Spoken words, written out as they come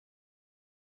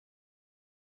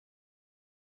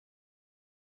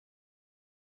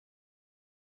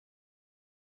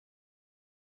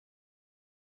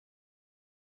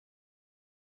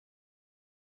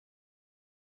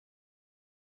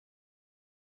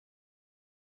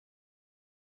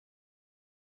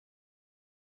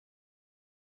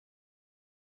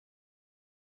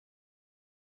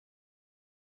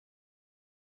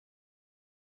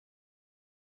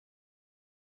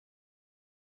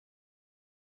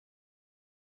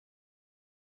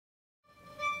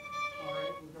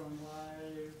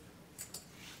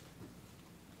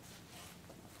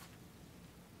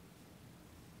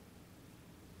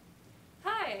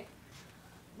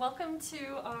Welcome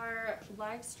to our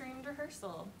live streamed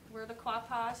rehearsal. We're the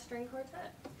Quapaw String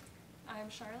Quartet. I'm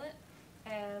Charlotte,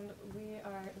 and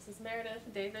this is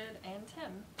Meredith, David, and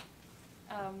Tim.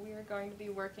 We are going to be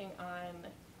working on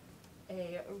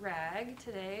a rag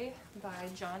today by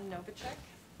John Novacek.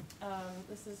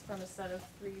 This is from a set of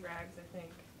 3 rags, I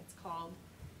think. It's called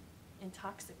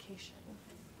Intoxication.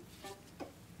 All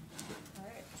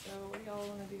right, so what do y'all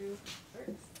want to do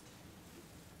first?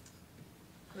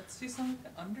 Let's do some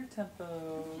under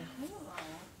tempo.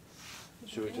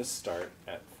 Should we just start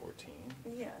at 14?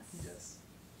 Yes. Yes.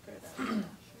 Good. Sure.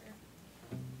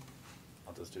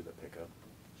 I'll just do the pickup.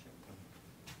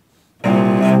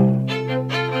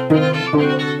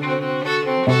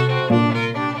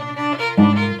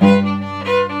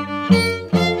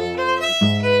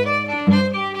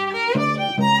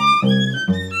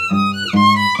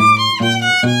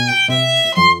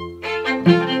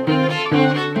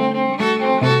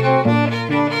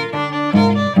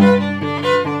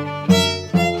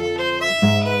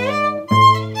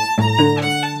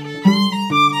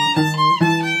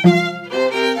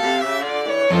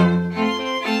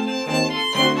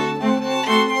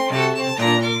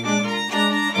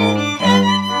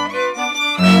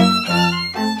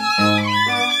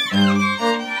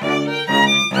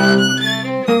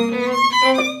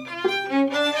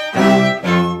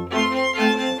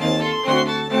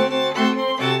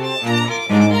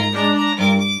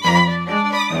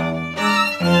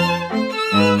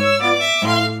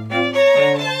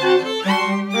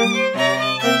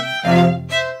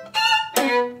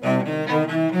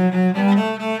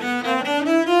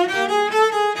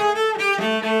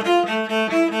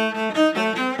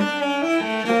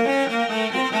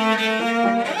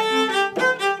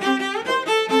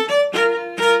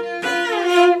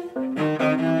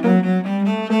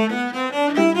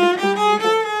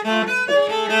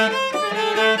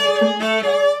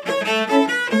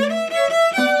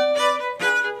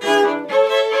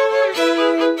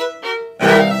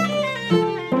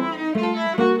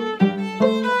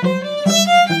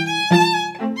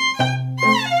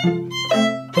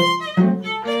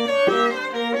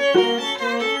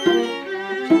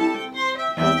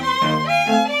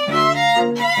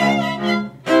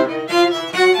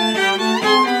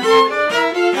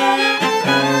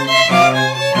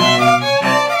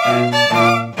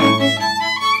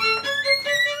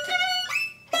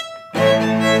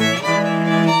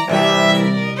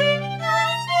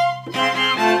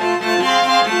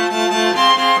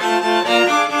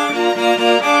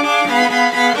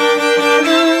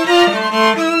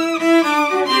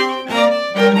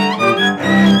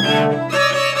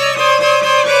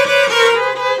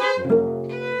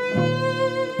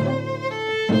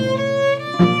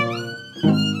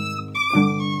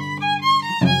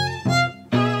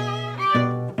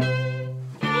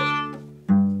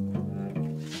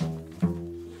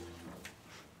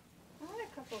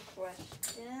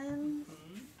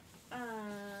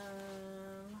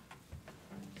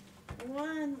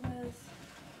 One was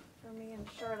for me and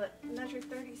Charlotte. Measure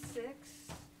 36.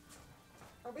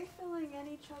 Are we filling in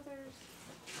each other's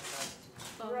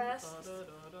rest?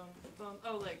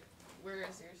 Oh, like, where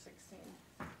is your 16?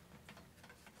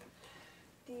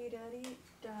 Dee da dee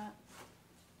da.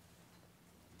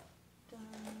 Da, da.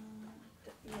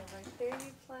 Yeah, right there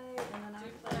you play, and then I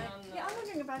play. Yeah, I'm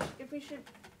wondering if we should,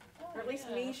 or at least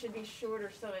me should be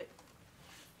shorter so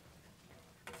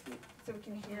we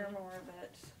can hear more of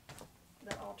it.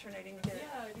 The alternating bit.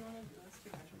 Yeah, do you want to do this 2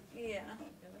 measures? Yeah.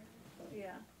 Together?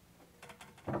 Yeah.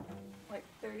 Like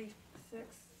 36?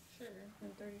 Sure.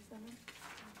 And 37?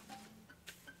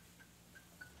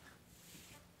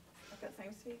 Like that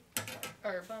same speed?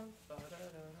 Or bum, ba da da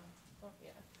da. Oh,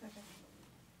 yeah. Okay.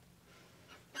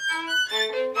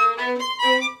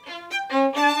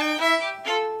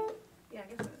 Yeah, I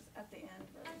guess it was at the end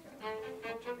where we go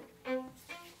alternate.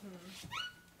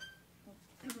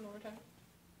 One more time.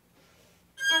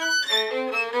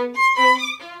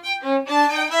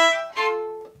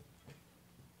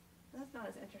 That's not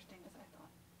as interesting as I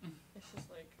thought. It's just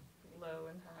like low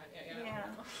and high. Yeah.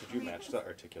 Should you match the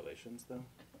articulations though?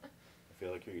 I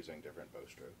feel like you're using different bow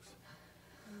strokes.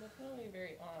 I'm definitely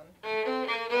very on.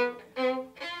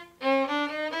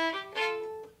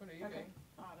 What are you doing?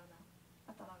 Oh, I don't know.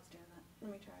 I thought I was doing that.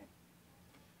 Let me try it.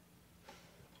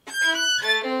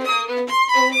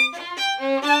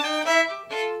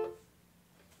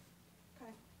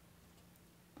 Okay.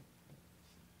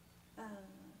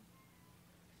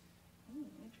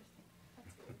 Interesting.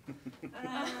 That's good.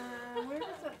 Where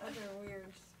was that other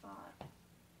weird spot?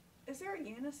 Is there a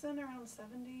unison around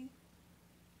 70?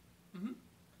 Mm-hmm.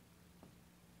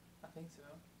 I think so.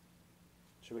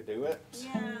 Should we do it? Yeah,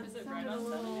 Is it sounded right a on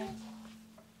little 70?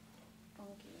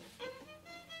 funky.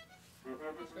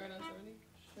 It's right on 70.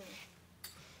 Sure.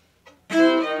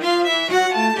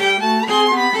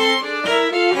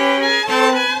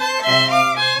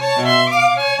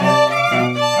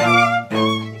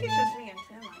 I think it's just me and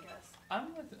Tim, I guess.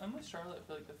 I'm with Charlotte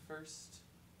for like the first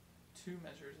two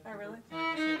measures. I Oh, think really? we're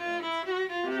playing the same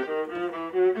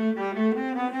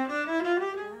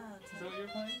notes. Is that what you're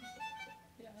playing?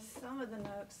 Yeah. Some of the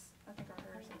notes, I think, are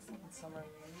hers and some And some are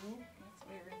you? That's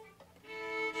weird.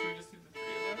 Should we just do the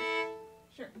three of us?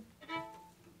 Sure.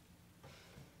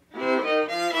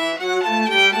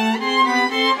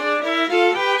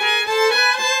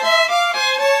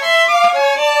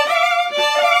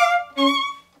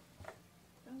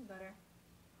 That was better.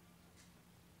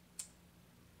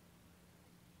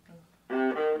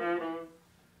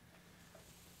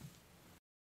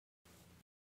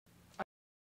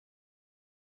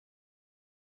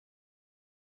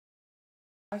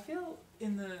 I feel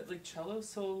in the like cello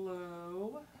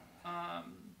solo,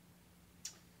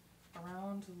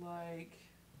 around like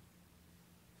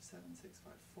 7, 6,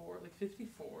 5, 4, like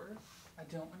 54. I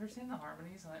don't understand the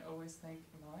harmonies, and I always think,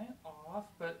 am I off?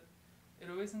 But it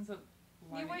always ends up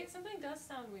You lining. wait, something does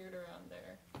sound weird around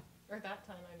there. Or that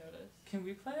time I noticed. Can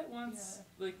we play it once?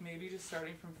 Like maybe just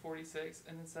starting from 46,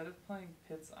 and instead of playing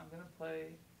Pits, I'm gonna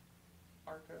play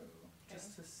Arco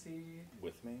just to see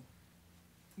With me?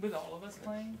 with all of us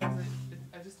playing. 'Cause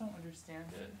I just don't understand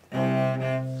it. Don't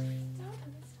understand.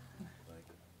 Like,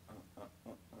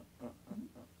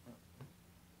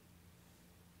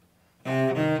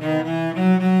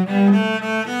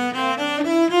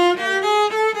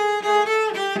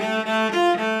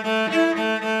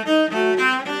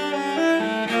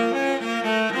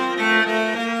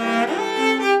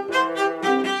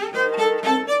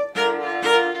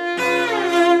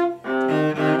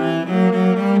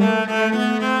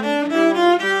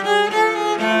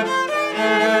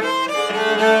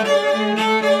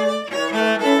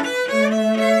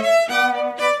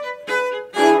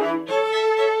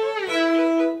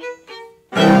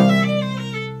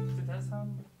 Did that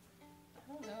sound I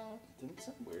don't know. didn't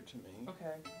sound weird to me.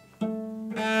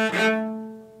 okay?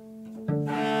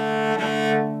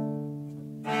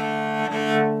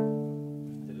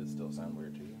 Did it still sound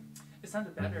weird to you? It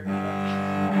sounded better.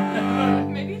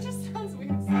 Maybe it just sounds weird.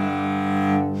 I'm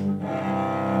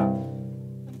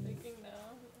thinking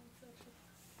now.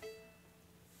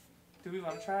 Do we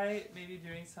want to try maybe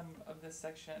doing some of this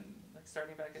section, like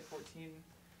starting back at 14,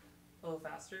 a little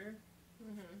faster?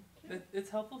 Mm-hmm. It's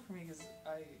helpful for me because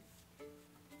like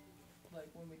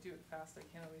when we do it fast, I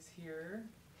can't always hear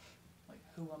like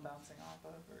who I'm bouncing off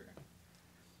of, or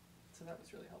so that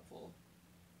was really helpful.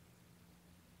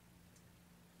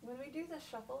 When we do the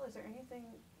shuffle, is there anything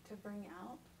to bring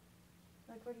out?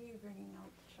 Like, what are you bringing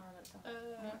out, Charlotte? I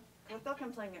feel like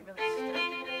I'm playing it really slow.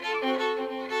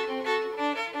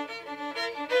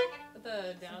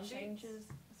 The Some downbeats. changes.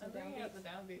 I'm Some bringing out downbeats.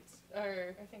 the downbeats.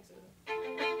 Or I think so.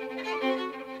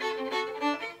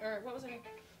 Or what was it?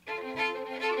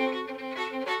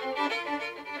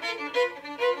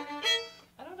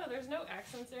 I don't know. There's no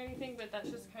accents or anything, but that's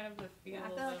just kind of the feel Yeah, I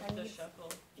feel like of I the need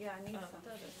shuffle. Yeah, I need some. I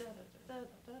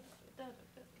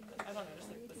don't know. Just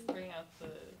like this, bring out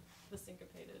the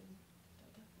syncopated.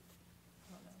 I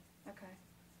don't know. Okay.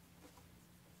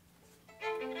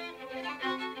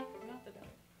 Not the down.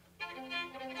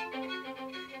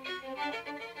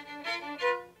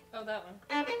 Oh, that one.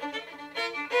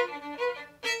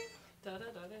 Da da da da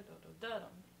da da da. That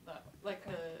one. Like I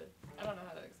don't know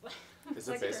how to explain. Is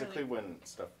it Like basically really- when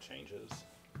stuff changes?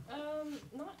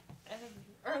 Not every,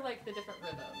 or like the different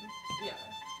rhythm. Yeah.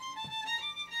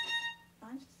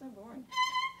 Mine's just so boring.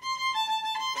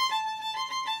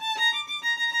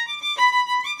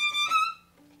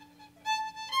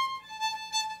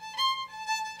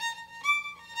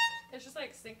 It's just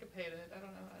like syncopated. I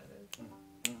don't know how it is.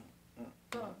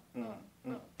 I don't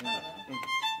know.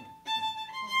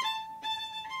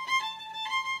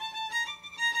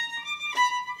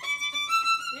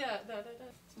 Yeah, da da da.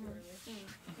 It's too early.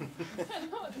 I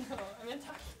don't know. I'm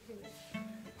intoxicated.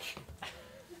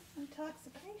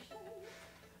 Intoxication.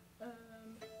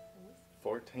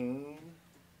 14?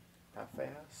 How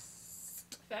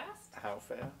fast? Fast? How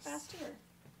fast? Faster.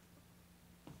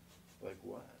 Like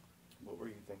what? What were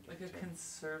you thinking? Like a Tim?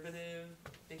 conservative,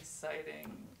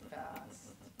 exciting,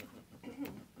 fast.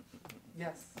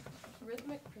 Yes.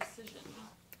 Rhythmic precision.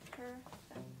 Perfect.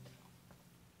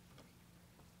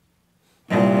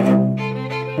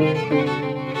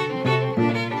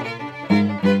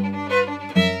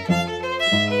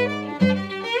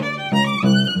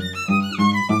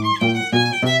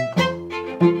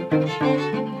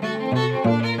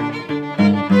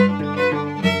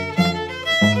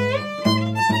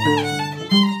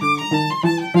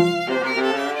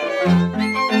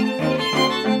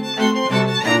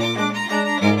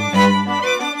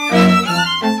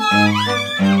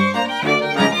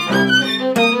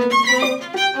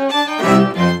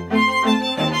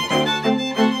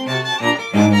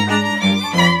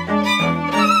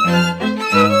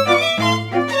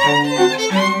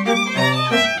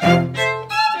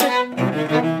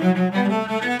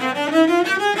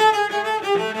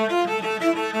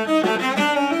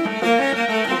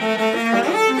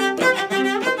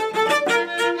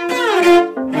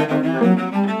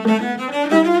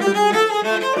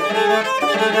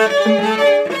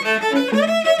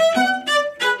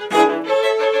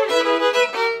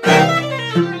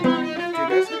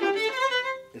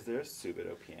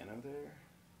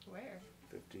 where?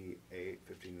 58,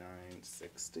 59,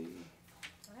 60.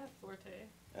 I have forte.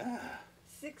 Ah.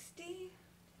 60.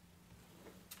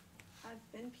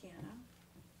 I've been piano.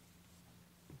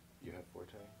 You have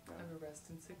forte? No. I have a rest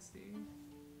in 60. Am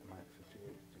I at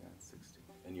 58, 59, 60?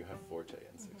 And you have forte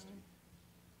in 60.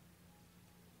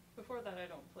 Before that, I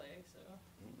don't play, so.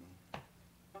 Mm-mm.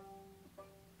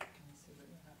 Can you see what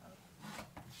you have?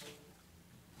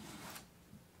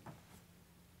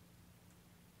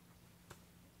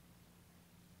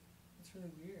 It's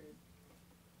really weird.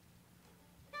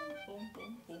 Boom,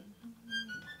 boom, boom.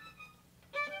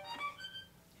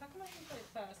 How come I can play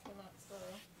fast but not slow?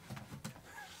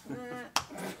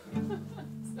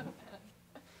 So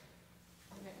bad.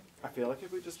 Okay. I feel like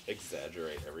if we just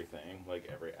exaggerate everything, like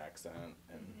every accent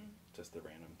and just the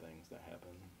random things that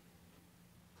happen.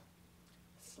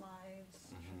 Slides,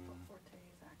 Mhm. triple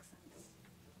fortes, accents.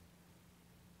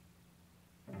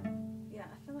 Yeah,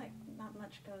 I feel like not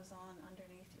much goes on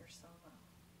underneath your solo.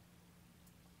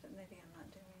 But maybe I'm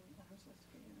not doing what I'm supposed to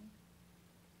be doing.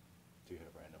 Do you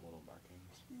have random little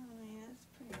markings? No, I mean, it's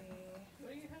pretty,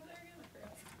 What do you have there again? I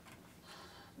forgot.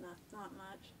 not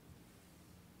much.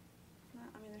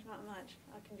 I mean, there's not much.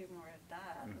 I can do more of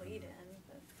that, Mhm. lead in,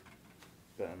 but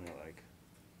But I mean, like,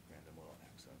 random little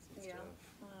accents and yeah,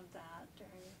 stuff. none of that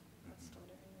during, that's still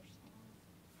during your solo.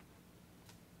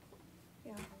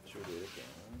 Yeah. Should we do it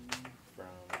again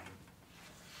from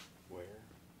where?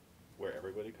 Where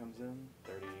everybody comes in?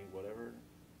 30 whatever?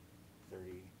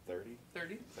 30, 30?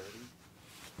 30?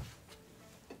 30?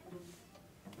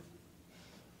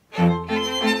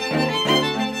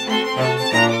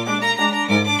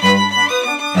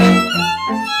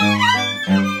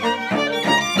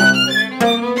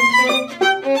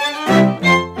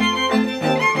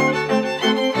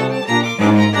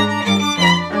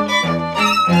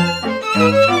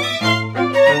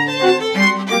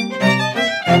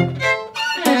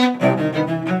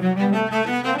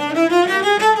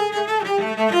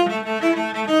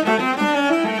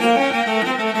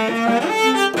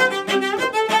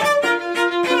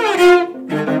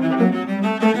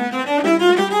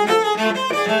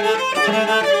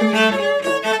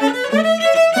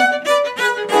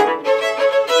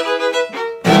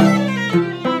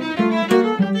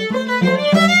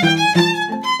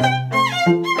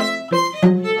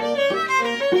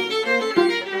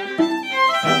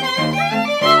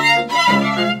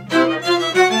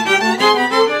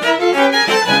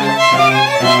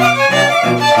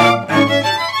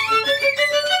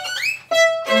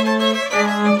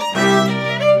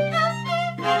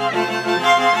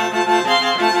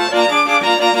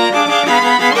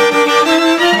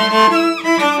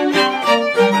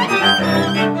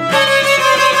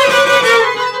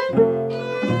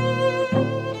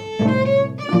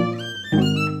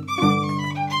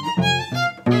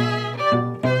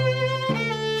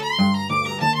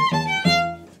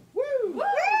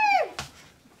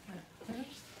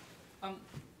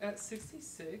 At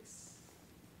 66,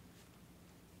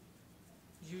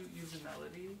 you use a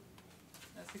melody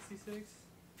at 66?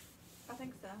 I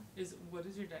think so. What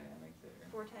is your dynamic there?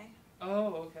 Forte.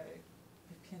 Oh, okay.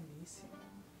 Pianissimo.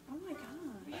 Oh my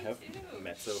god. I have too.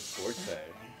 mezzo forte.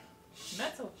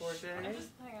 Mezzo forte. I'm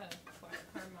just playing a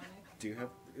harmonic. Do you have,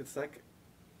 it's like,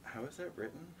 how is that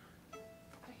written?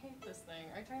 I hate this thing.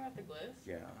 Are you talking about the gliss?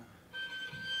 Yeah.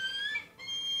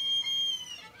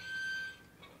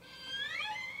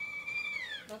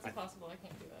 That's possible. I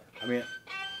can't do that. I mean,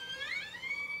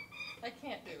 I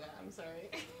can't do that. I'm sorry.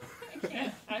 I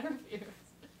can't. I refuse.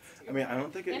 I mean, I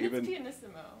don't think it And even, it's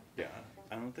pianissimo. yeah,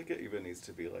 I don't think it even needs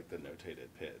to be like the notated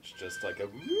pitch, just like a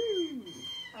woo.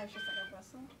 Oh, it's just like a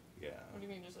whistle? Yeah. What do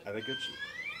you mean, just like? I think it should.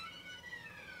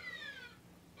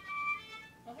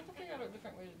 I'll have to figure out a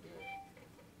different way to do it.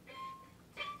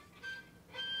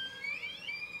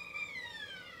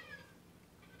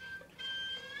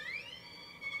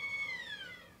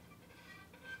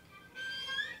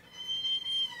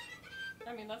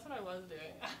 I mean, that's what I was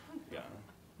doing. Yeah.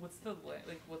 What's the Really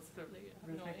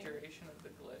rhythmic annoying. duration of the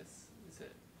gliss? Is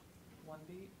it one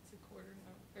beat? It's a quarter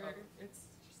note, or Oh. it's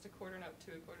just a quarter note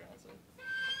to a quarter note. So.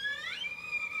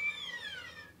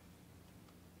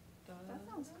 That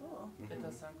sounds cool. It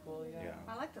does sound cool, yeah. Yeah.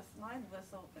 I like the slide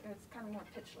whistle, but it's kind of more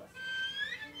pitchless.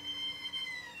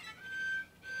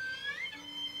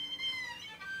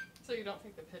 So you don't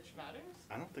think the pitch matters?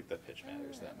 I don't think the pitch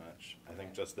matters that Alright. much. I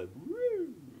think Okay. just the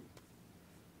woo.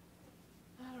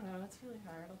 I don't know. It's really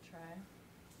hard. I'll try.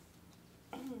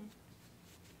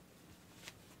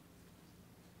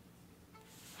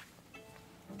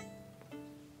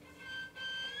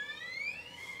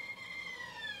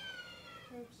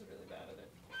 I'm just really bad at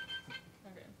it.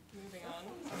 Okay, moving on.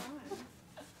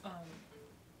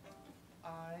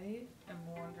 I am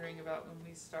wondering about when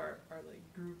we start our like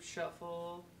group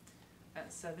shuffle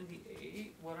at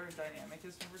 78, what our dynamic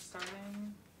is when we're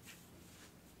starting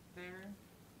there.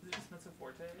 Is it just mezzo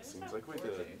forte? Seems like we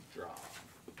did a drop.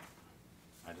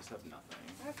 I just have nothing.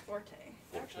 I have forte.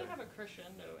 I actually have a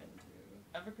crescendo into.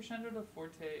 I have a crescendo to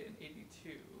forte in 82.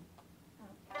 Oh.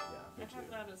 Yeah, I me too. have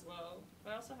that as well,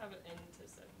 but I also have it into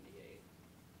 78.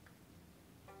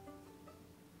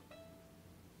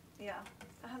 Yeah,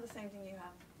 I have the same thing you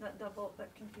have. That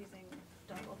confusing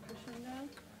double crescendo.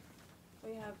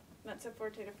 We have mezzo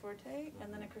forte to forte,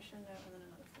 and then a crescendo, and then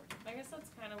another forte. I guess that's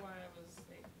kind of why I was,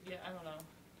 I don't know,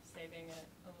 saving it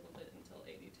a little bit until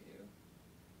 82.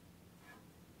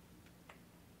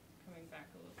 Coming back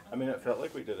a little. I mean, it felt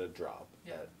like we did a drop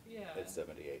Yeah. Yeah. at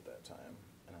 78 that time,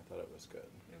 and I thought it was good.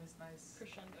 It was nice.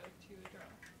 Crescendo to a drop.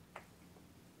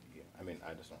 Yeah, I mean,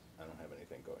 I don't have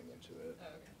anything going into it. Oh,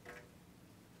 okay.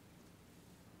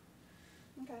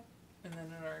 Okay. And then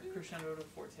in our crescendo to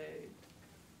forte,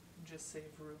 just save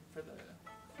room for the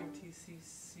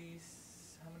forte-CC.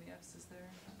 How many Fs is there?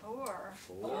 4.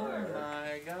 Oh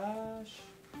my gosh.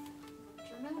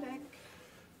 Dramatic.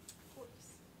 Whoops.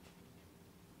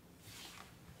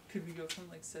 Could we go from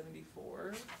like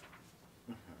 74?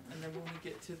 And then when we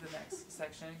get to the next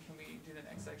section, can we do the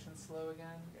next section slow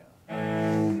again? Yeah.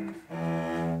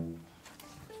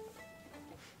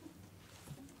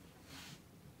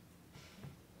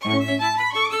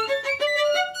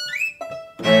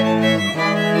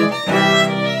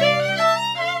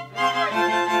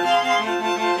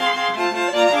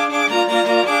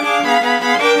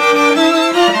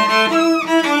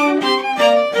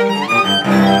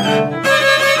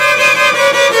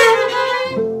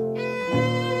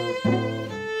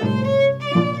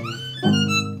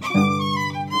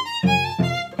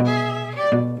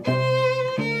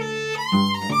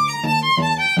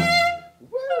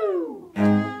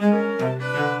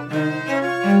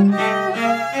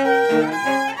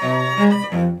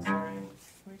 Sorry,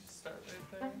 can we just start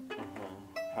right there?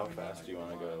 How We're fast not do you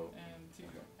want to like go? 1 and 2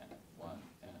 and 1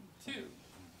 and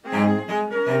 2.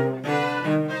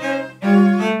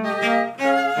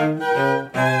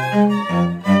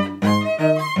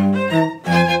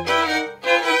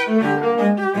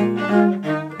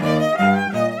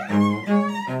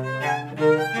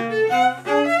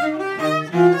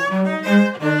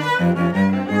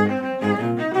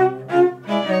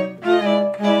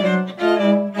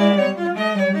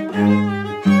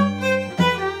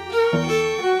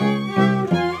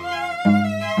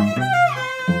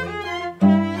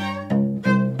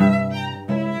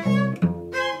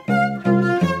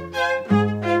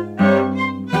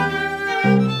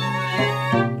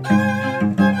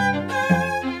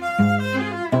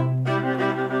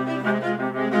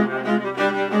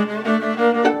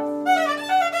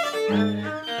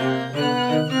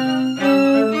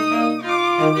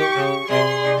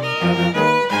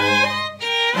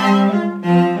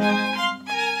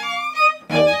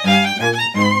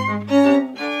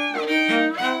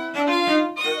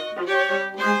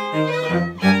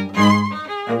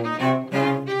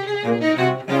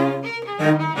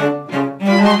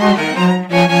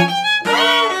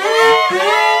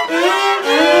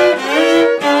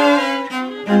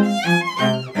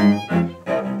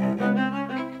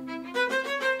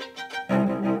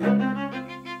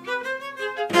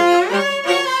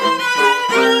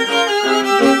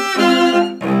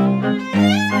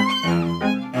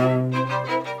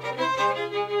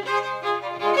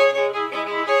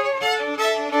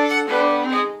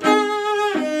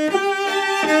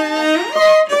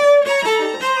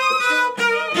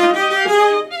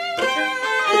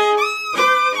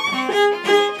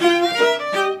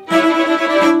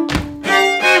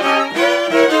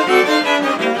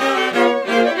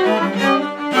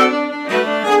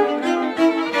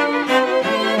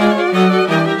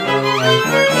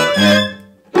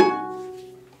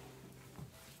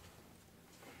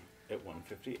 At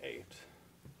 158,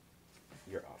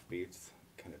 your offbeats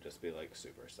can it just be like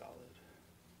super solid?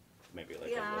 Maybe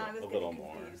like Yeah, I was a little getting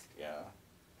more. confused. Yeah.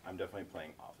 I'm definitely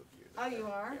playing off of you. Oh, you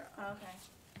are? Yeah. Oh, okay.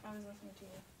 I was listening to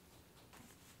you.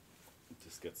 It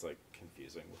just gets like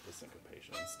confusing with the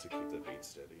syncopations to keep the beat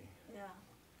steady. Yeah.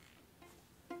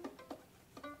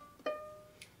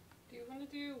 Do you want to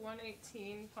do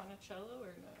 118 Ponticello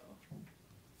or no?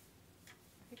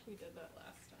 I think we did that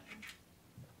last time.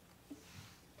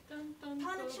 Dun, dun,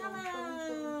 dun, dun, dun, dun,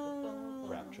 dun, dun.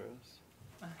 Raptros.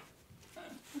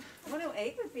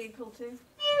 108 would be cool too.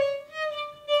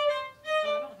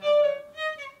 Oh, I don't have that.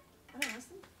 I don't know,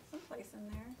 someplace in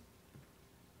there.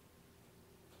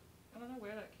 I don't know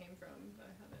where that came from, but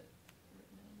I have it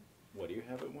written in. What do you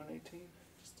have at 118?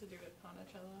 Just to do it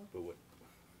Ponticello. But what?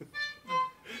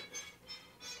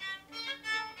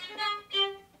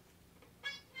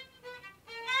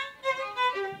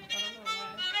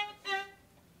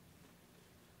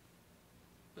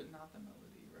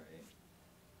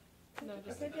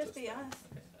 No, It could just be us.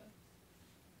 Okay.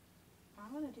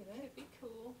 I want to do It'd it. be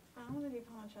cool. I want to do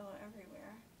Poncello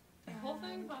everywhere. The whole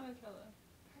thing, And Monticello.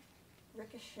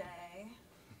 Ricochet.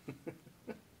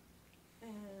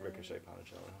 And Ricochet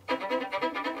Ponticello.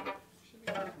 Should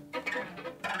be good.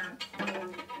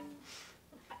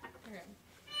 Okay.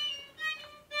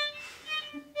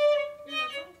 Ooh, that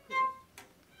sounds cool.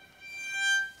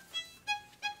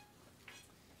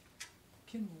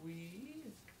 Can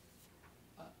we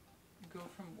go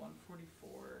from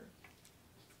 144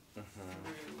 through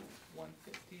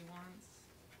 150 once?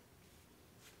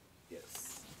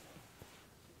 Yes.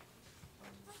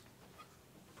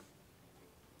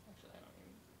 Actually, I don't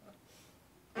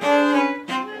even.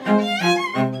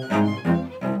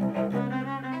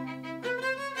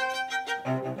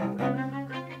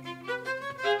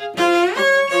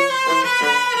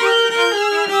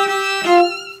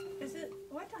 is it,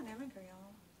 what dynamic are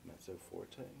y'all? Mezzo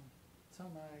forte. So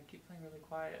am I. I keep playing really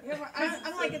quiet. Yeah,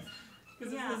 I'm like, it's,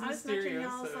 Because yeah, it's I was mentioning stereo,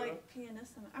 y'all's so. like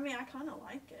pianissimo. I mean, I kind of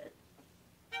like it.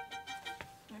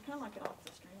 I kind of like it off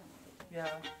the string. Yeah.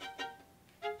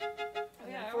 Oh,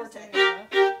 yeah, I Forte. was doing that.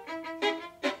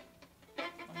 I'm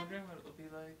wondering what it'll be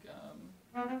like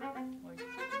when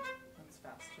it's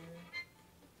faster.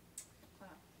 Wow.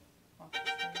 Off the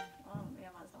string. Yeah,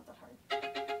 mine's not that hard.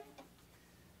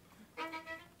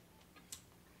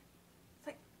 It's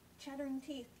like chattering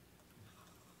teeth.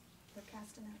 The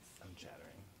castanets. I'm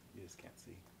chattering. You just can't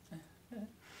see.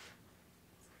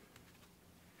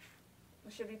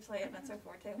 Well, should we play it mezzo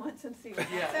forte once and see what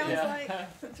Yeah, that sounds yeah. like?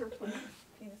 Since we're playing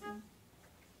pianissimo.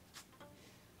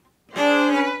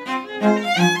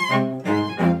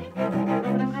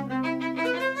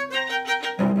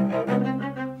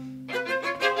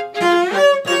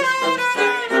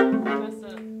 Messed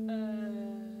up.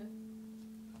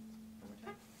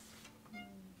 One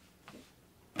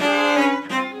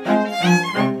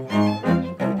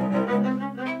more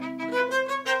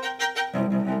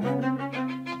time.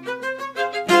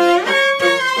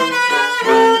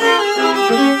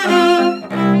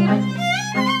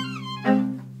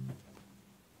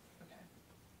 Okay.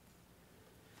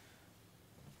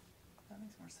 That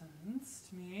makes more sense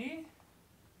to me.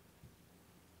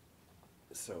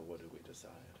 So what did we decide?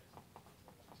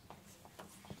 To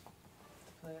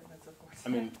play it mezzo forte. I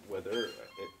mean, whether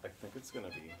I think it's gonna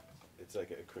be, it's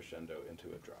like a crescendo into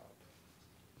a drop.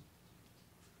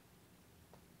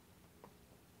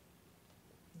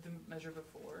 The measure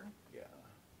before. Yeah.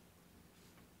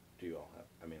 Do you all have?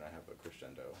 I mean, I have a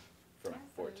crescendo from I have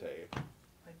forte, I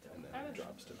don't. and then I it would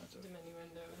drops to mezzo.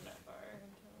 diminuendo that far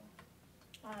until.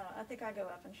 I think I go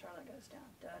up and Charlotte goes down.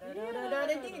 Da da Yeah. da da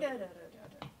da dee da da da da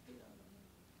da.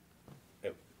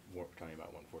 We're talking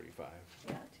about 145.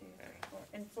 Yeah, 2, 3, 4.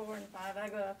 In 4 and 5,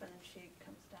 I go up and then she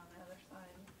comes down the other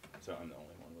side. So I'm the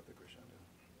only one with the crescendo.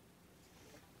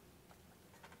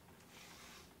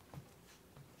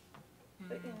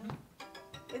 But yeah, Mhm.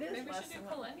 it is Maybe we less should do than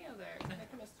what- Colenio there.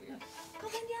 Make a mystery.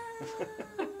 Colenio!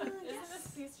 Isn't Yes. this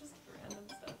these just random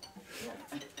stuff? Yeah.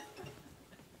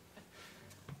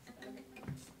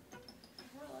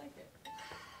 I like it.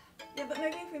 Yeah, but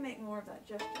maybe if we make more of that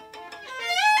gesture.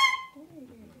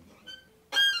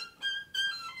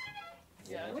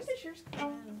 Yeah, When just does yours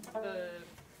come in?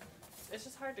 it's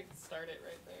just hard to start it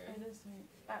right there. It is. Oh.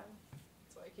 That's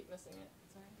why I keep missing it.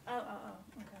 Sorry. Oh,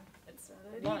 okay. It's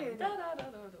Da-da-dee-dee-dee. one. Da da da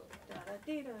da da.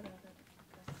 Da-da-dee-da-da-da.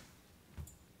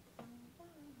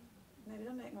 Maybe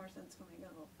it'll make more sense when we go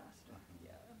a little faster.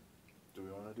 Yeah. Do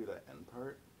we want to do that end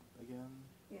part again?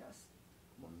 Yes.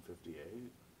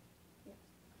 158. Yes.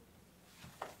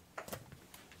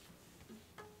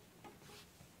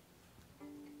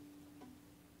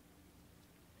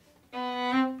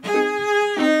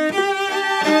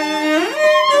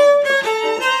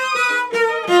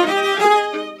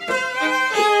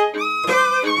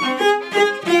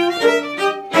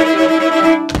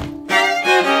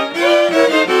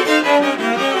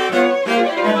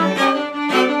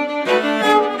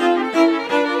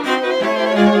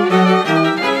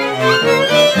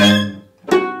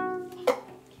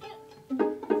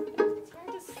 It's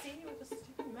hard to see with the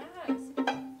stupid mask.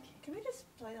 Can we just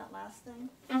play that last thing?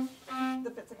 The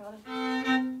pizzicato?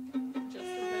 Just a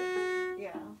bit.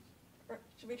 Yeah. Or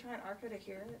should we try an arco to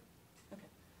hear it?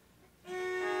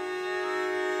 Okay.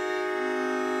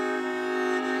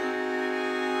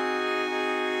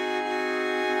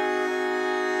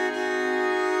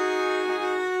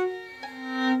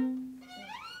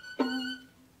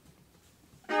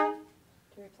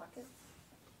 Do we pluck it?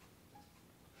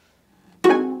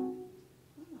 Oh,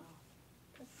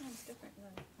 that sounds different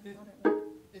than I thought it would.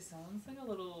 It sounds like a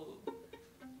little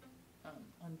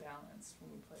unbalanced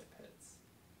when we play at pits.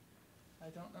 I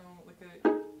don't know, like I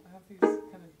have these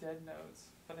kind of dead notes,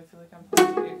 but I feel like I'm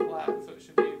playing A flat, so it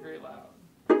should be very loud.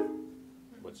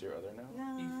 What's your other note?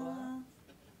 No. E flat.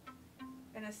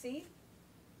 And a C?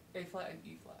 A flat and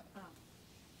E flat. Oh.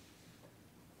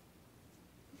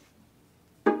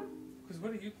 Because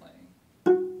what are you playing? A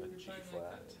You're G playing flat.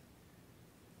 like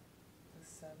the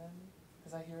 7?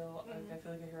 Because I hear a lot. Like, I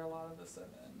feel like I hear a lot of the 7.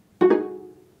 Not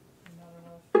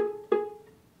enough.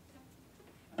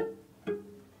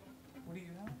 What do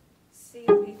you have? C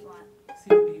and B flat. C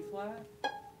and B flat.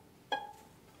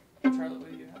 Charlotte,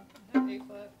 what do you have? I have A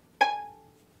flat.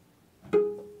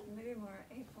 Maybe more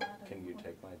A flat. Can you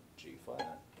take my G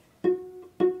flat?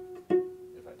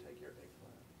 If I take your A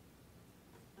flat.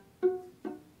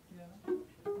 Yeah. Should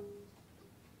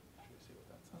we see what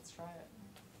that sounds? Let's try it.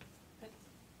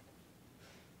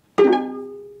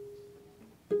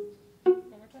 One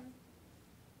more time.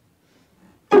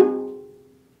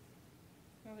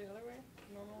 No, the other way?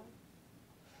 Normal?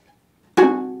 I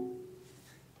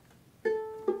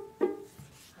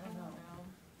don't know.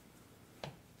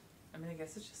 I mean, I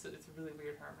guess it's just it's a really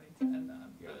weird harmony to end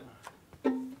on, but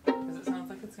because it sounds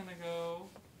like it's gonna go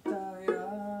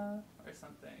da-ya or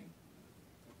something.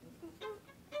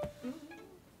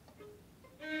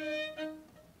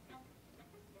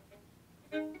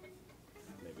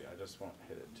 Maybe I just won't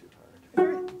hit it too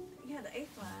hard. Yeah, the A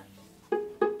flat.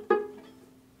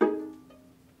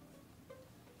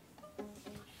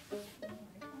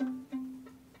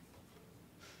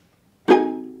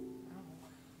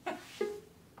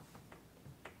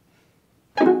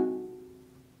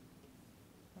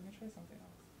 Let me try something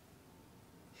else.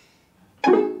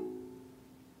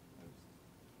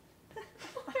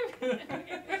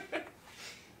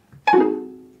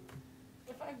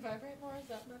 If I vibrate more, is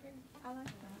that better? I like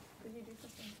that. Did you do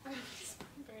something? I'm just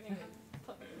vibrating and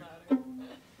playing louder.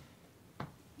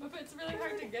 But it's really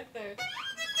hard to get there.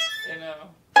 I know.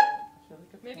 I feel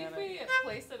like a Maybe if panic. we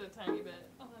place it a tiny bit,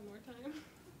 I'll have more time.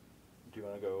 Do you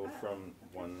want to go from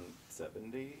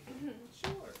 170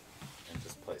 Sure. and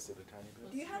just place it a tiny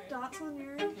bit? Do you have dots on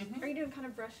yours? Mhm. Are you doing kind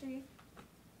of brushy?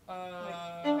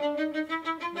 Yeah. 'Kay.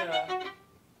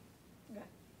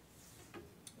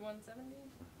 170?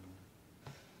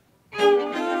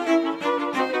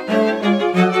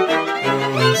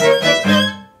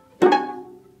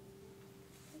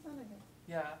 That sounded good.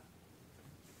 Yeah.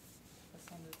 That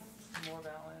sounded more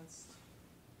balanced.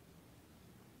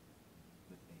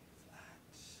 With A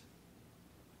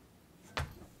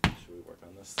flat. Should we work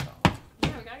on this stop?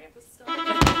 Yeah, we gotta get this stuff.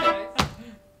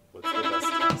 What's the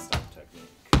best stop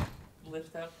technique?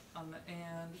 Lift up on the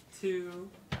and 2.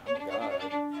 Oh my god.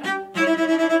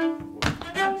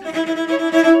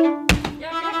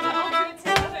 Yeah, we have to all do it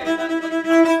together.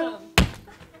 That's awesome.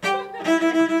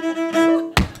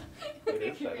 It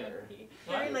is better.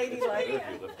 Very It's ladylike. better if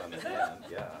you lift on the hand,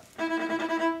 yeah.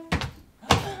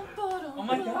 Oh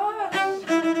my god!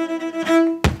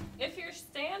 If your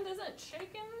stand isn't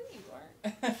shaking, you aren't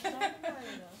not hard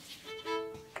enough.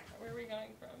 Where are we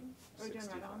going from? Are we doing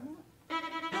right 65. on that?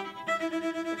 Is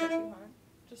that too hard?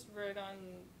 Just right on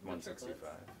the 165.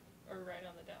 triplets? Or right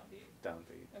on the downbeat?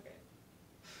 Downbeat. Okay.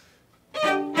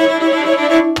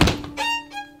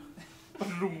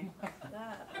 Boom.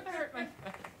 That. I hurt my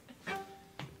foot.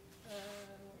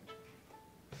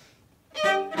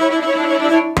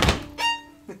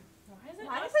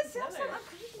 Why does it sound so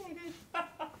uncoordinated?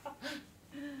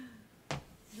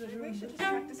 Maybe we should just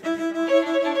practice with it.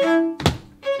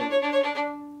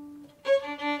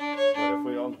 What if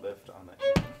we all lift on the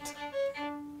hand?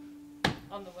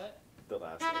 On the what? The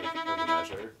last eighth of the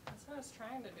measure. That's what I was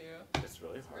trying to do. It's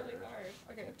really It's hard. really hard.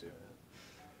 I Okay. can't do it.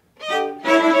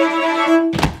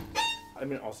 I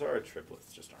mean, also our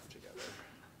triplets just aren't together.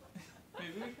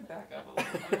 Maybe we could back up a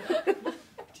little bit.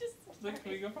 Just Like,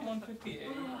 can we go from 158?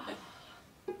 Who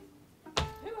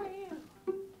are you?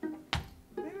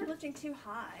 Maybe we're lifting too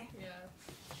high. Yeah.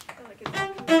 I feel like it's all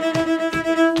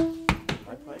Am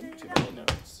I playing too many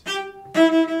notes?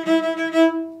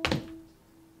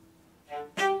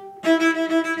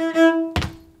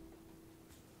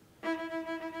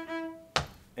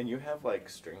 And you have like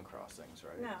string crossings,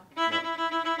 right? No.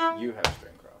 No, you have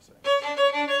string crossings.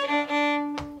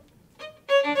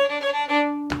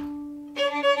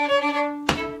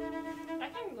 I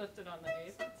can lift it on the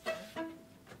eighth. It's fine.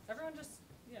 Everyone just,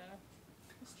 yeah.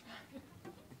 Just try.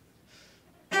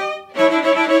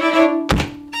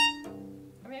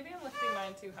 Or maybe I'm lifting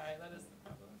mine too high. That is the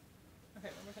problem. Okay,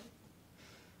 one more time.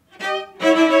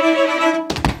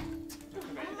 Oh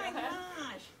my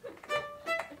gosh.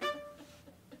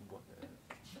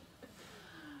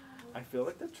 What? I feel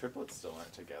like the triplets still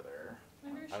aren't together.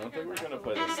 Maybe we I don't should think we're go gonna back a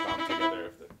play the little. stomp together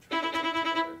if the triplets aren't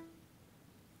together.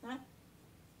 Huh?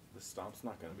 The stomp's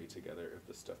not gonna be together if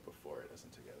the stuff before it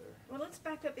isn't together. Well, let's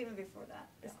back up even before that.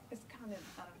 It's, Yeah. it's kind of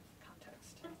out of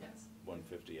context. Yes.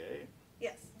 158.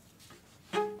 Yes.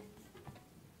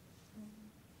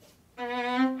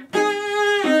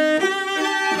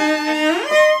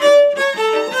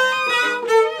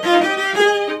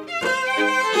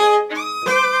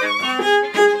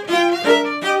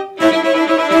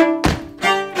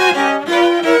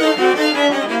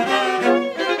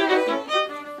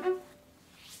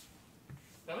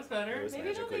 That was better. It was Maybe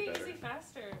it'll magically be better. easy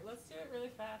faster. Let's do it really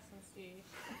fast and see.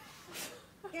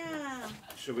 Yeah.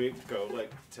 Should we go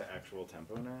like to actual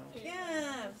tempo now?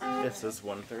 Yes. This is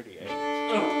 138.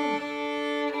 Oh.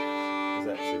 Is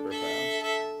that super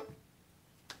fast?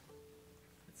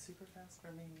 It's super fast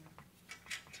for me.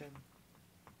 Tim.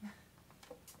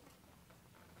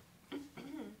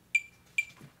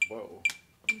 Whoa.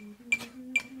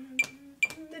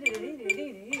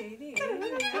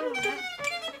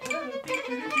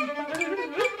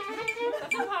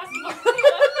 That's impossible.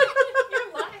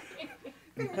 You're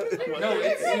lying. No,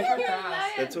 it's super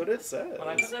fast. That's what it says. When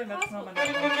I put my metronome on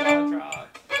that one jaw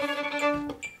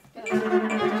drop.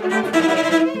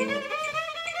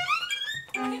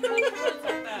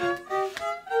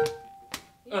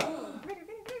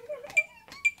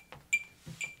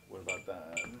 What about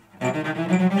that?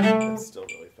 It's still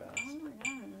really fast. Oh my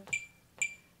god.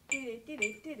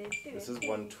 This is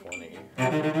 120. I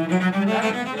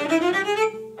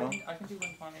can do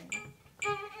 120.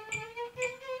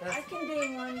 I can do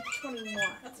 121.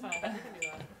 That's fine. You can do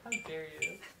that. How dare you?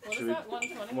 What Should is we- that?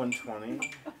 120?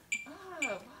 120. Ah,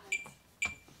 what?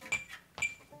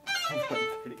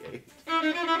 138. My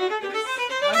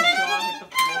jaw hit the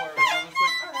floor and I was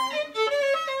like,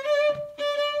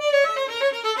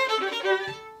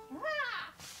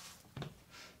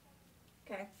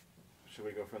 Okay. Should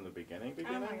we go from the beginning?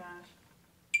 Oh my gosh.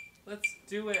 let's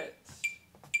do it.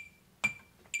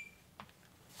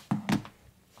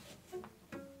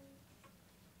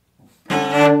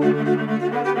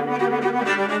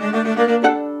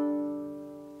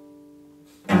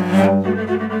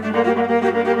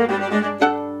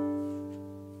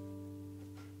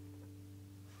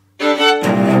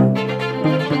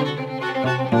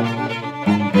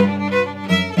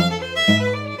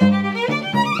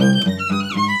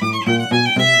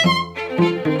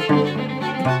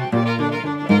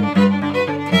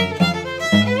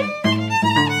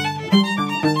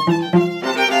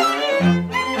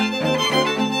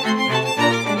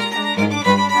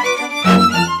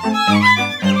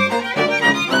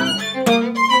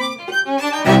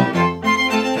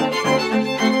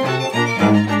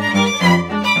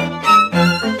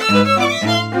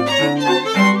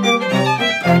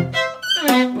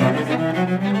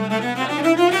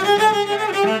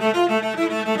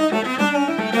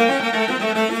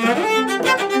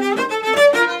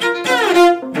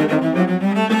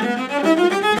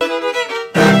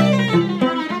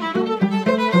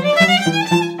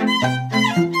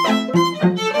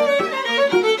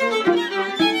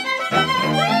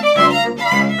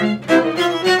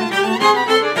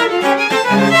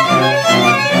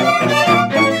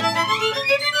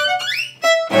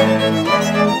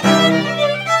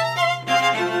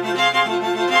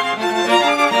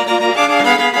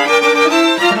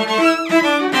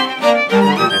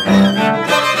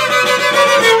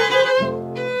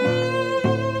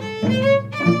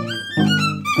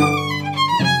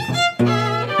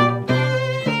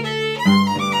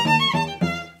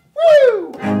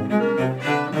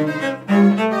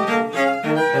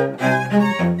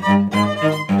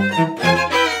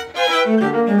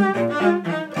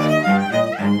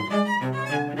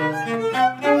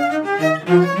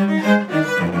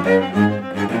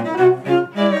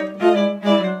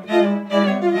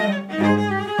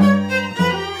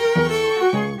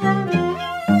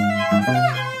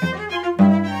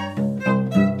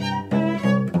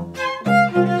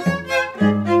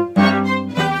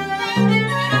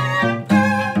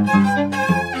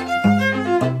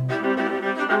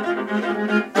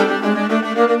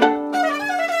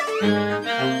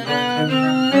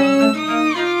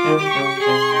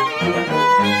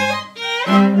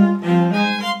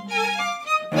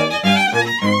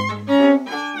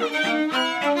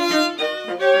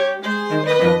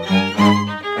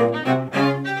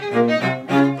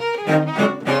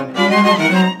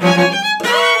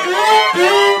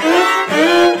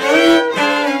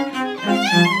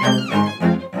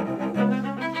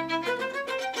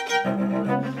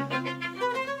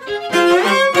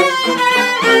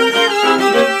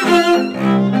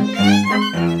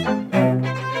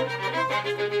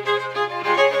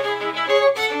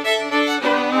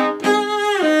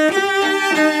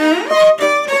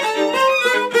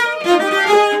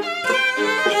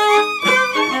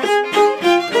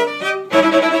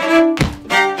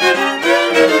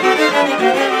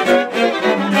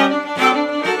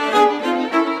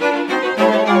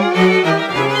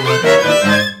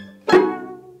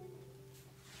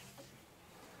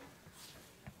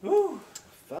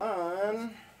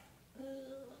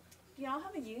 y'all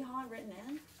have a yeehaw written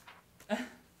in?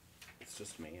 It's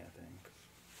just me, I think.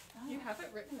 Oh. You have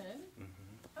it written in?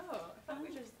 Mm-hmm. Oh, I thought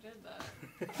we just did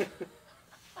that.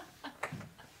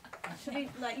 Should we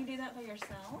let you do that by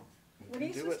yourself? What are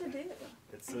you Do supposed it. to do?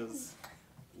 It says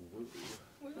woo.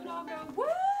 We would all go, woo,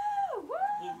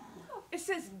 woo. It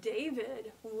says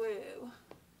David. Woo.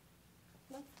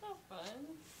 That's so fun.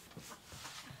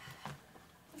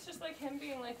 It's just like him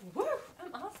being like, woo,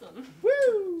 I'm awesome.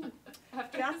 Woo!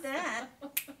 After Got this that.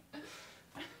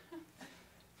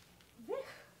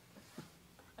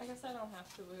 I guess I don't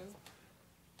have to woo.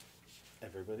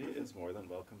 Everybody is more than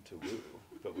welcome to woo,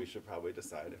 but we should probably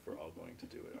decide if we're all going to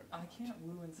do it or I not. can't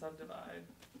woo and subdivide.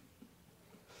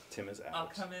 Tim is out. I'll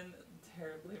come in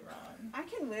terribly wrong. I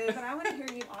can woo, but I want to hear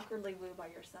you awkwardly woo by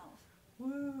yourself.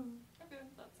 Woo. Okay,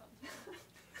 that sounds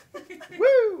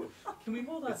Woo! Can we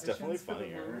hold It's definitely auditions for the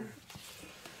funnier. woo?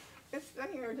 It's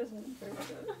funnier just in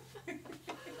person.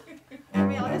 Can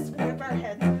we all just whip our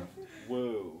heads?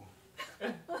 Woo.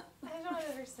 I don't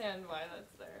understand why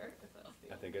that's there. If that's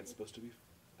the I think it's supposed to be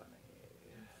funny.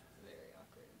 It's very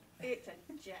awkward. It's a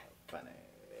joke. Funny.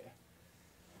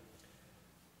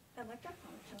 I like that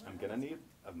function. I'm gonna need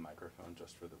a microphone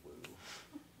just for the woo.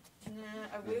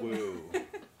 Nah, a woo. Woo.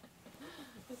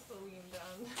 Just the lean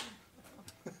down.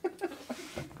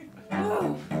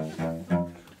 Woo.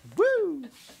 Woo!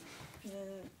 Yeah.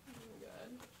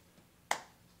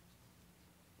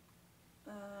 Oh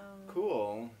my god.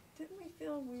 Cool. Didn't we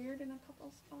feel weird in a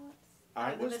couple spots?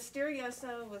 I The was,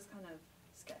 Mysterioso was kind of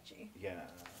sketchy. yeah.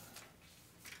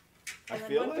 I And then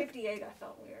feel like, 158 I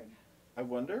felt weird. I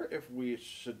wonder if we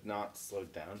should not slow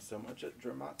down so much at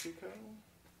Dramatico.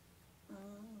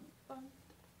 Fun.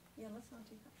 Yeah, let's not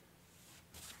do that.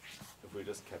 If we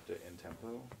just kept it in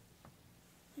tempo.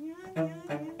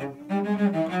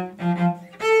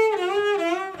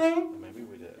 Maybe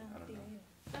we did. I don't know.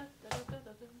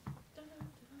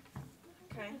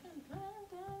 Okay.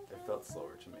 It felt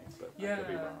slower to me, but I Yeah. could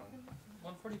be wrong.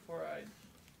 144, I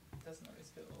doesn't always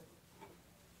feel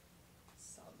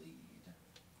solid.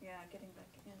 Yeah, getting back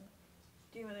in.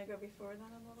 Do you want to go before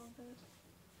that a little bit?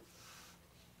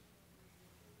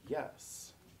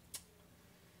 Yes.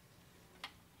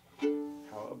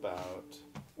 How about,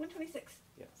 126.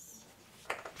 yes,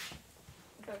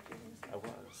 Is that what you're gonna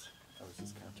say? I was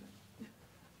just counting.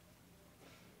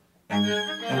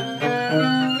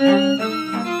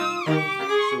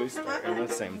 Should we start in the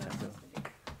same tempo?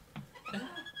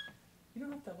 You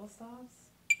don't have double stops?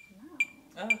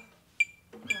 No. Oh.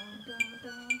 Dun, dun,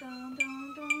 dun, dun, dun,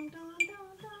 dun, dun, dun,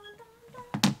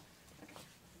 dun, dun.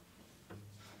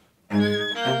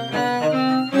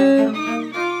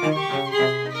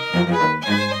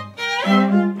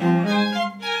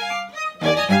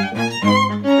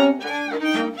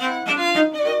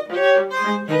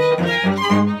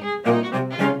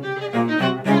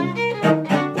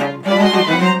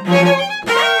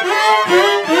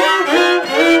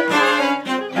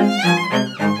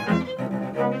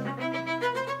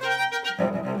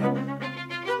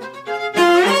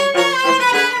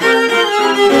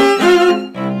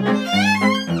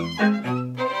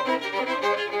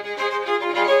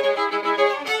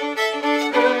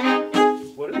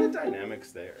 What are the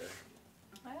dynamics there?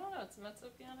 I don't know, it's mezzo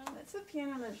piano. That's a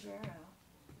piano leggero.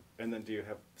 And then do you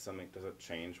have something, does it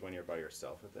change when you're by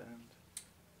yourself at the end?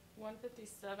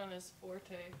 157 is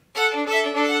forte.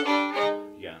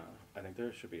 Yeah, I think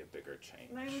there should be a bigger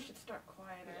change. Maybe we should start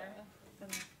quieter. Yeah.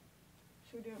 And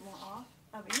should we do it more off?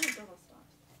 Oh, but you have double stops.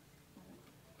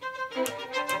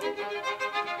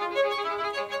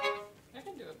 I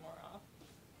can do it more off.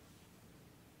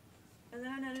 And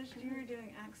then I noticed you were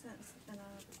doing accents and I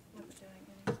wasn't doing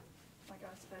any, like I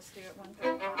was supposed to at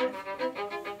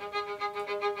 135.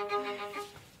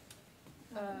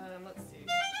 Let's see.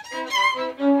 Da,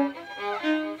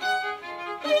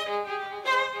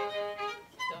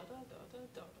 da, da, da,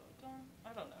 da, da, da. I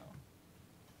don't know.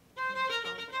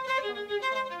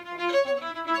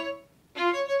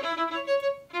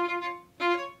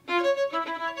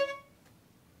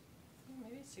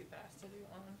 Maybe it's too fast to do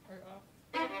on or off.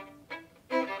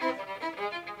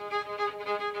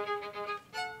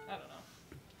 I don't know.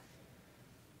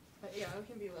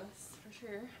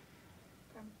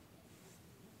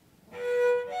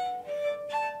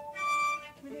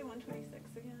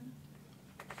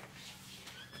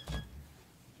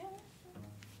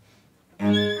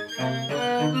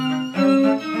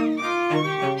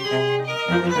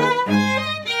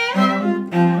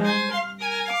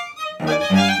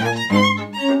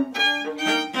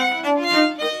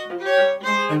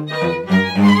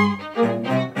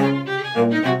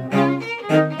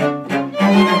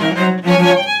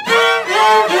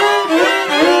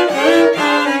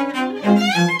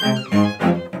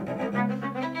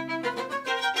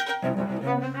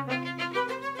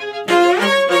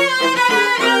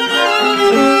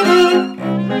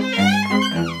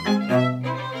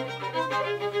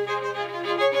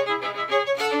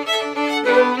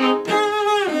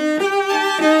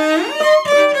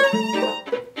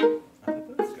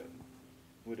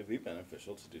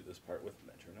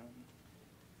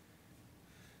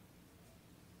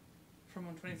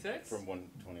 from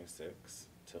 126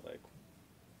 to like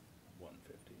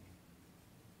 150.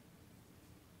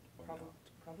 Or not.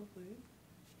 Probably.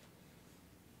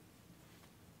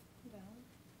 Down.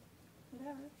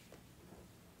 Whatever.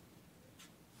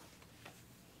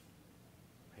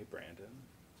 Hey Brandon,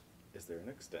 is there an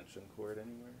extension cord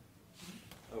anywhere?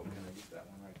 Oh, can I use that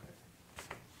one right there?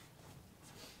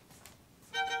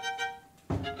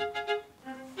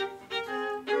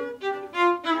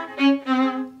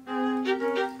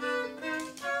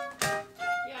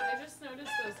 Yeah, I just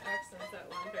noticed those accents at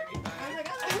 135. I was like,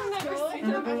 oh, I've that's never cool. seen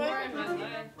them I'm before like, in my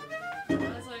life. I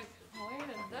was like, wait,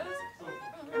 those?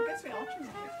 I guess we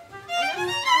alternate.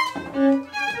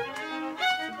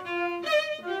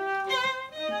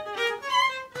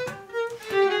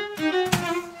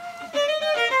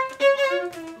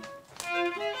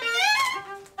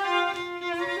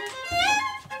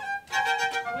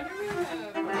 When are we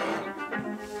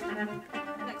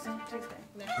Next Tuesday.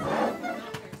 next? Not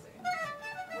Thursday.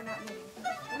 We're not meeting.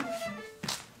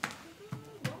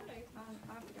 Why? I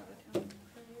have to go to town.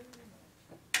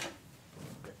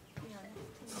 Yeah,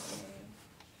 next Tuesday.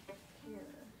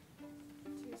 Here.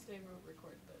 Tuesday we'll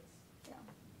record this. Yeah.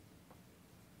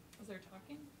 Is there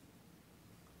talking?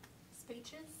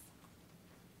 Speeches?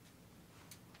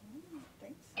 I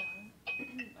think so.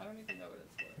 I don't even know what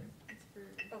it's for. It's for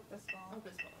Opus Ball.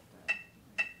 Opus Ball.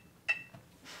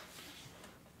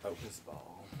 Opus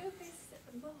Ball. Opus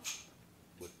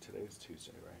Ball. Today's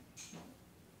Tuesday, right?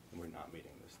 And we're not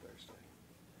meeting this Thursday.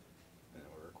 And then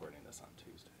we're recording this on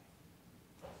Tuesday.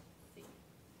 See.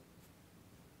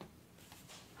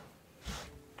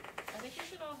 I think we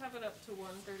should all have it up to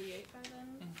 138 by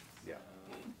then. Yeah.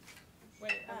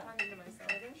 Wait, I'm talking to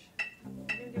myself. You're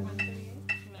gonna do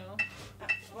 138? No.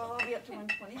 Well, I'll be up to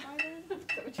 120 by then. Is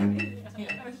that what you mean?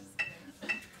 I was just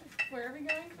kidding. Where are we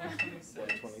going from?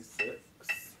 126.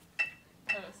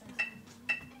 Oh,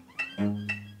 sorry.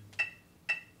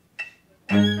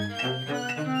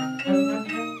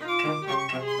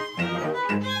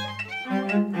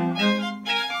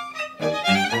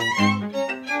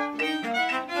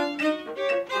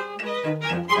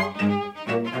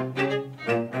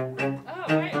 Oh,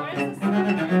 wait, why is this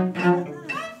slower?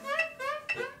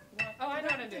 Oh, I know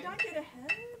what I'm Did doing. I get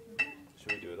ahead?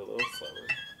 Should we do it a little slower?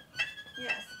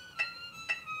 Yes.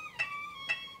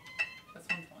 That's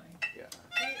 120. Yeah.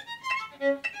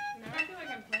 Wait. Now I feel like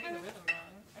I'm playing the rhythm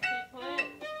wrong. I can't play it.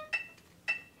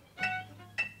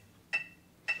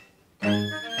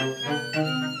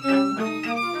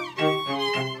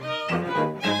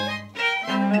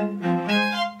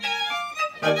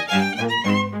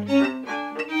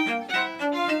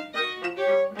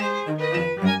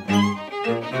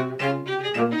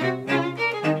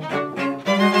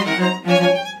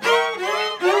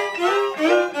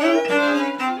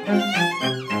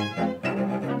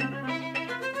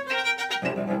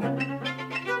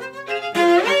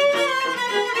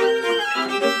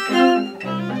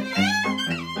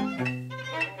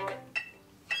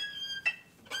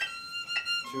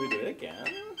 Should we do it again?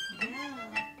 Yeah.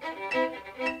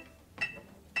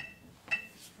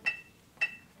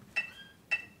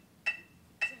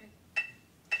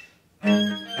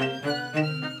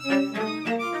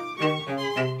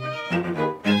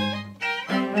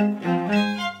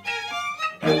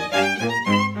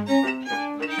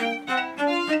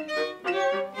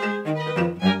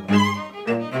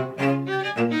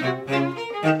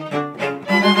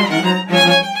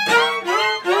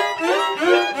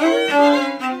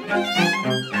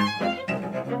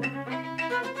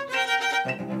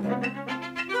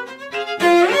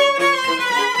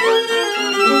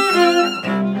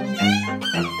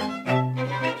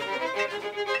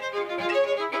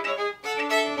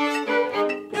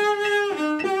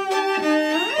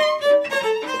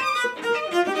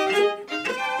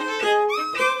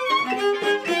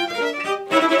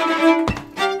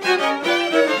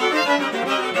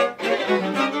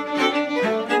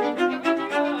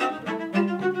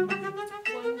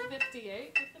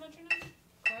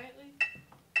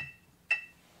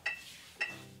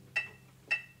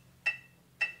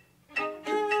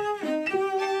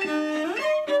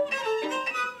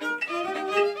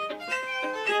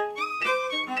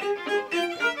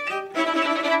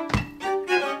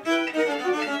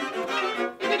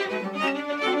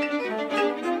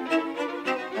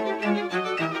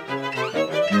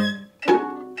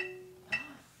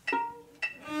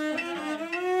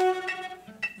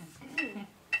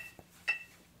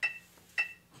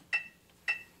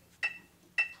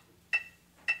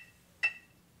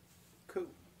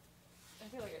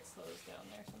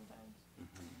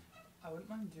 I wouldn't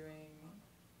mind doing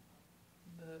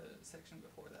the section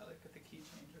before that, like with the key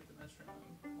change or the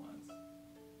metronome ones.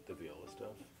 the viola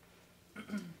stuff.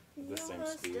 The same Viola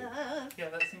speed. stuff. Yeah,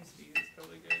 that same speed is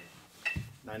probably good.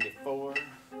 94.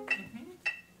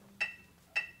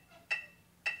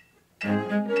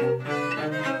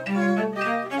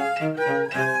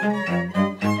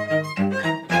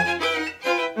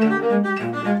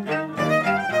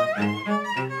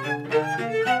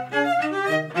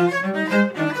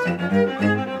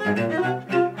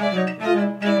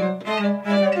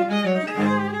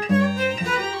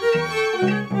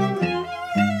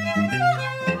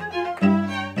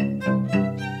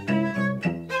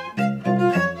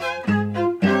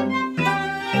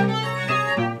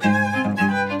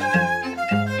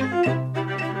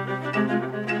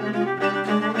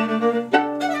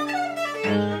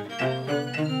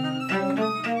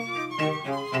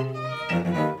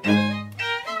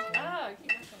 Ah, I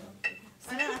keep messing up.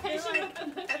 I know, I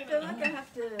feel like I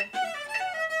have to. I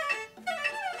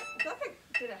feel like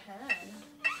I did a hand.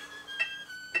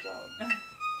 Good job.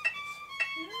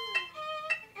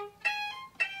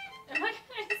 Am I, is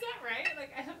that right?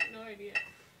 Like, I have no idea.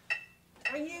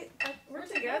 Are you? We're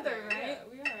together, right? Yeah,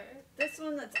 we are. This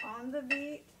one that's on the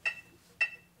beat.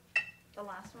 The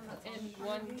last one that's on In the beat.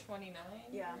 129?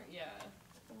 Yeah. Yeah.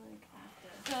 I feel like I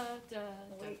have to. Da, da, da,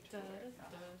 Wait da, for it. da,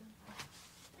 da.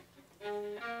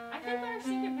 I think our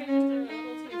syncopators are a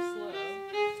little too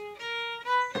slow.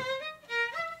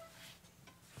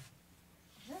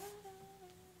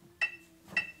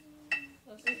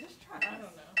 Let's Wait, just try I us.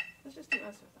 don't know. Let's just do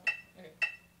us without.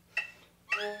 Okay.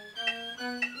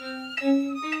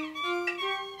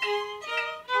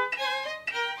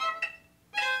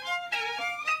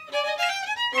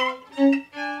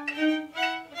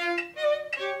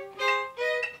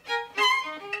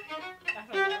 I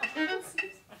don't know.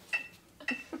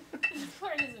 This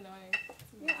part is annoying.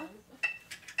 Yeah.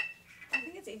 I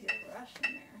think it's easy to rush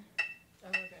in there. Oh,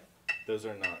 okay. Those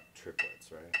are not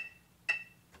triplets, right?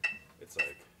 It's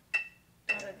like,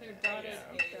 They're dotted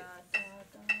Yeah. eights.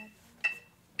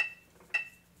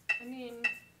 I mean,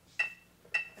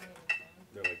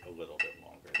 they're like a little bit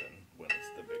longer than when it's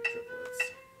the big triplets.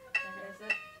 okay,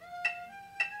 Is it?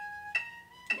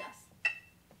 Yes.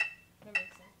 that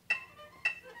makes sense.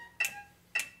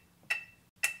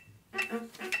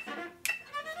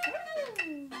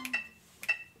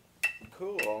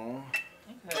 Cool.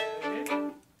 Okay.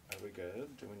 Are we good?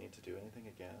 Do we need to do anything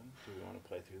again? Do we want to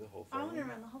play through the whole I thing? want to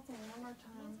run the whole thing one more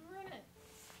time. Let's run it.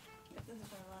 If this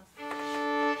is our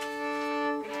last.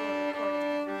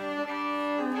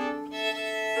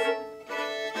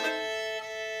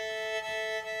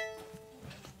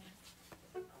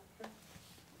 Before recording.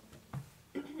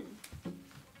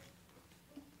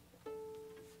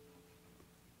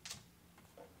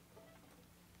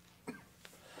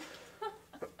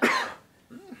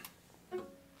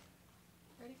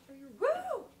 Ready for your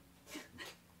woo!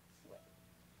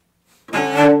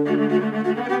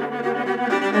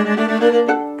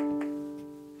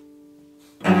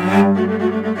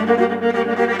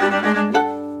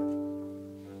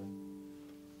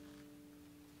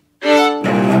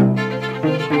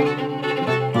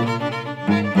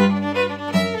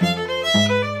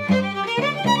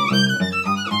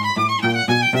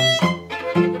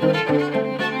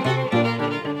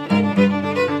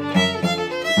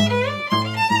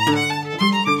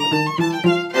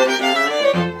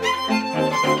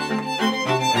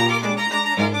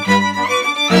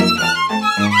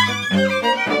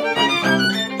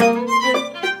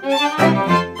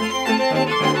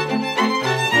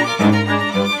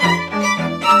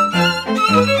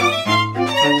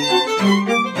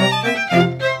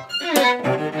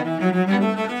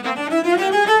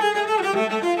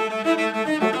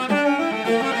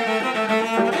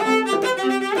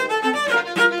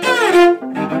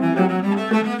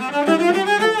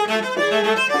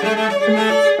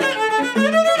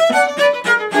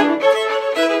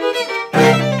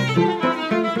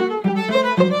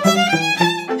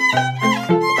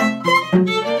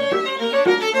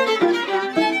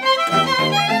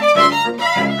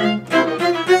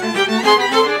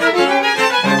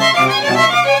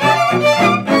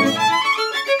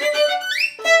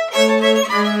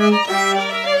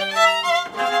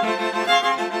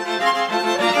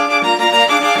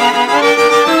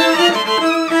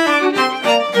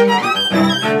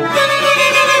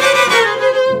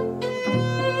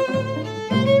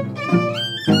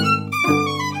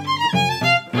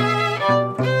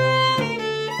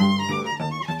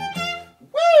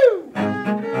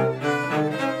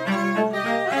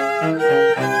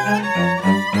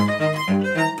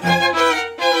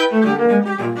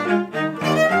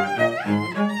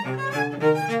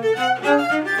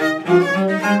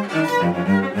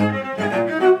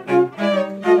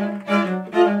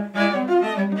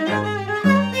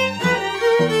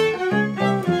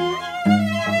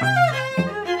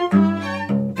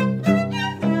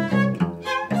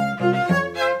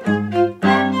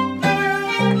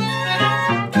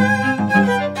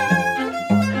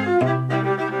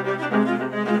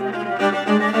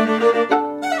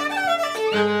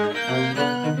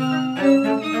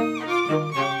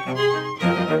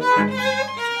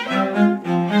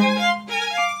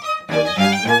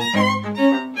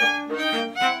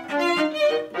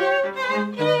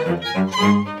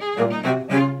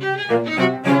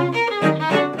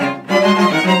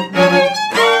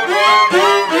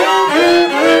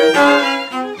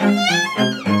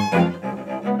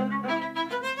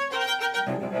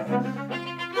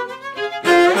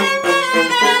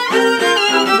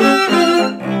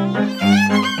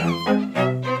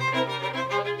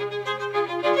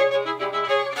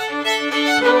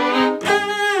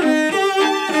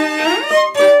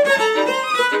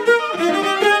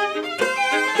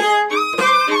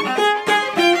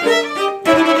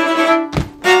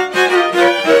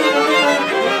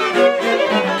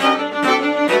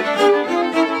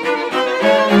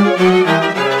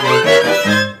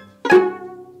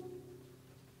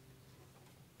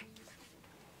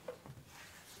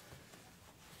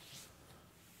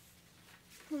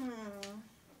 I'm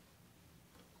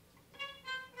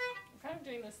kind of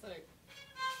doing this like.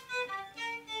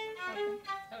 I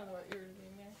don't know what you were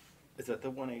doing there. Is that the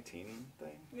 118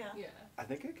 thing? Yeah. Yeah. I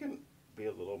think it can be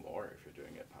a little more if you're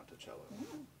doing it Ponticello.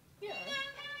 Yeah.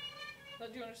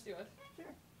 What do you want us to do it? Sure.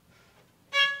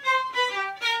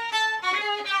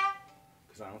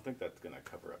 Because I don't think that's going to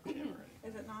cover up Tim or anything.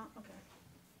 Is it not? Okay.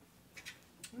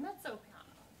 Mezzo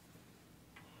piano.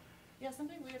 Yeah,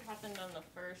 something weird happened on the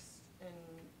first in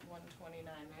 129,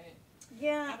 right?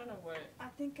 Yeah. I don't know what. I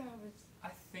think I was I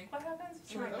think what happens is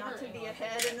Sure. trying not to be over-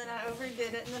 ahead, and then I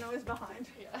overdid it, and then I was behind.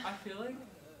 Yeah. I feel like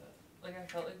I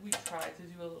felt like we tried to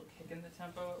do a little kick in the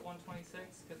tempo at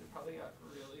 126 because it probably got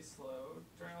really slow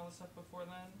during all the stuff before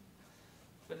then.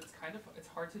 But it's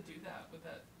hard to do that with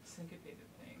that syncopated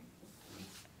thing.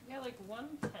 Yeah, like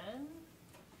 110.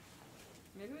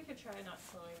 Maybe we could try not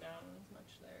slowing down as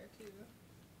much there too.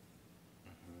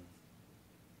 Mm-hmm.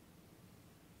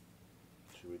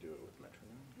 Should we do it with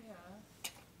metronome? Yeah.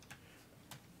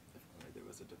 If only there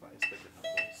was a device that could help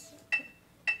us.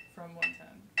 From 110.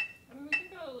 I mean, we can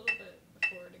go a little bit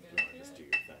forward again. You want to just do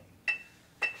your thing?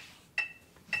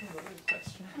 That's a loaded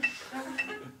question.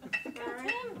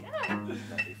 Alright.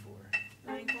 94.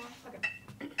 94? Okay.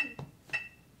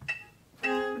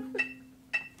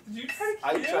 Did you try to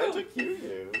I cue? tried to cue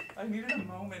you. I needed a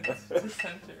moment to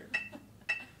center.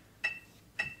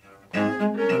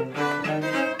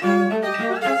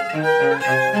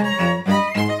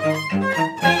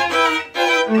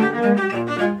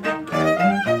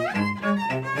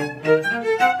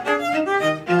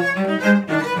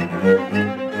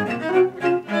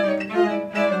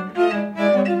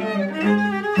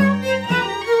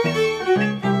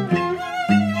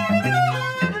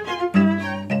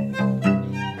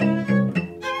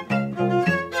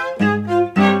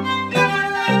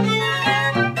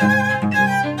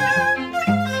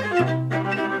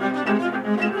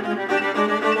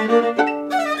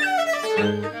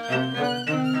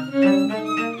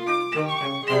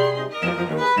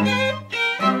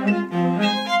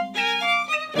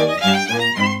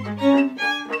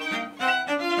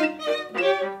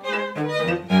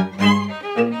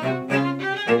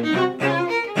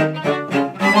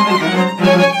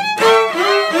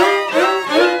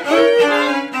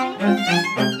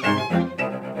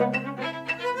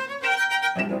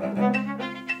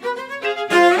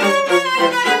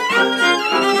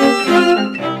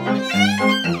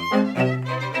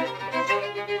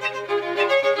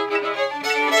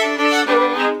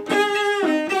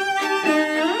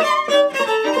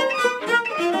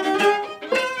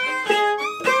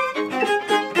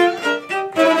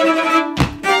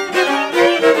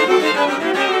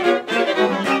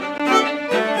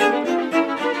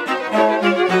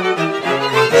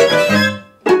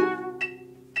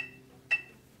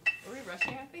 Are we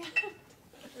rushing at the end?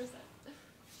 Or is that?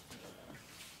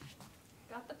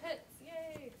 Got the pits,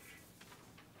 yay!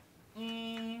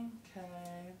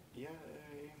 Okay. Yay.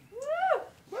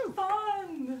 Woo!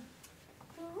 Fun!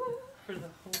 For the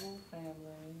whole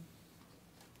family.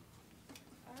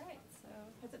 Alright, so.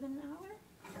 Has it been an hour?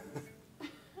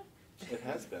 It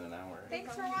has been an hour.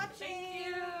 Thanks for watching. Thank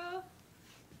you!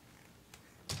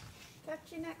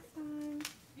 Catch you next time.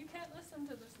 You can't listen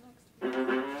to this next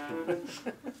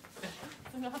video.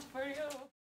 It's not for you.